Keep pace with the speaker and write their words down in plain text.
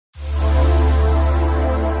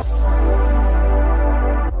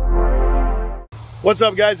What's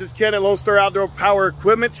up, guys? It's Ken at Lone Star Outdoor Power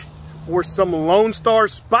Equipment for some Lone Star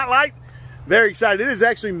Spotlight. Very excited. It is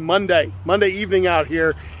actually Monday evening out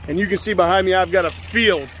here, and you can see behind me I've got a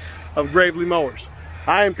field of Gravely mowers.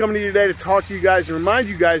 I am coming to you today to talk to you guys and remind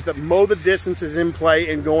you guys that Mow the Distance is in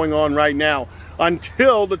play and going on right now.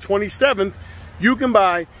 Until the 27th, you can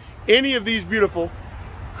buy any of these beautiful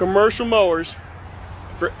commercial mowers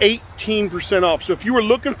for 18% off. So if you were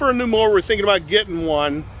looking for a new mower, we're thinking about getting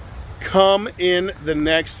one, come in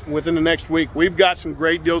within the next week. We've got some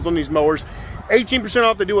great deals on these mowers. 18%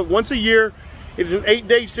 off. They do it once a year. It is an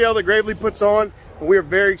 8-day sale that Gravely puts on, and we are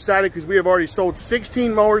very excited because we have already sold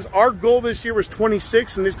 16 mowers. Our goal this year was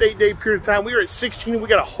 26. In this 8-day period of time, we are at 16, and we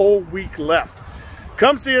got a whole week left.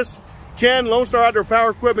 Come see us, Ken, Lone Star Outdoor Power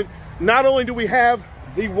Equipment. Not only do we have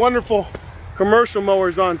the wonderful commercial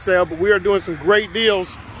mowers on sale, but we are doing some great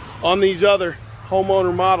deals on these other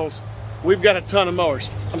homeowner models. We've got a ton of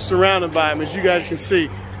mowers. I'm surrounded by them, as you guys can see.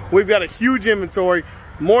 We've got a huge inventory,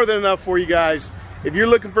 more than enough for you guys. If you're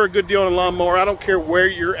looking for a good deal on a lawnmower, I don't care where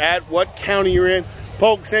you're at, what county you're in,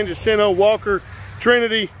 Polk, San Jacinto, Walker,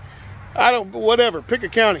 Trinity, whatever, pick a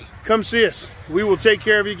county. Come see us. We will take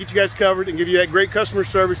care of you, get you guys covered, and give you that great customer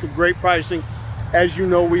service with great pricing, as you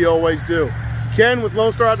know we always do. Ken with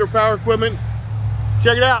Lone Star Outdoor Power Equipment.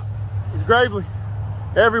 Check it out. It's Gravely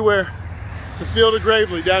everywhere. It's a field of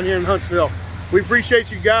Gravely down here in Huntsville. We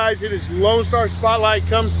appreciate you guys. It is Lone Star Spotlight.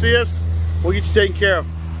 Come see us. We'll get you taken care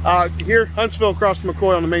of. Here, Huntsville, across from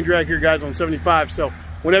McCoy on the main drag here, guys, on 75. So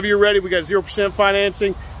whenever you're ready, we got 0%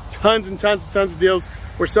 financing, tons and tons of deals.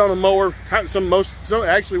 We're selling a mower.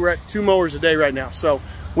 Actually, we're at 2 mowers a day right now. So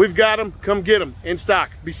we've got them. Come get them in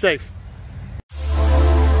stock. Be safe.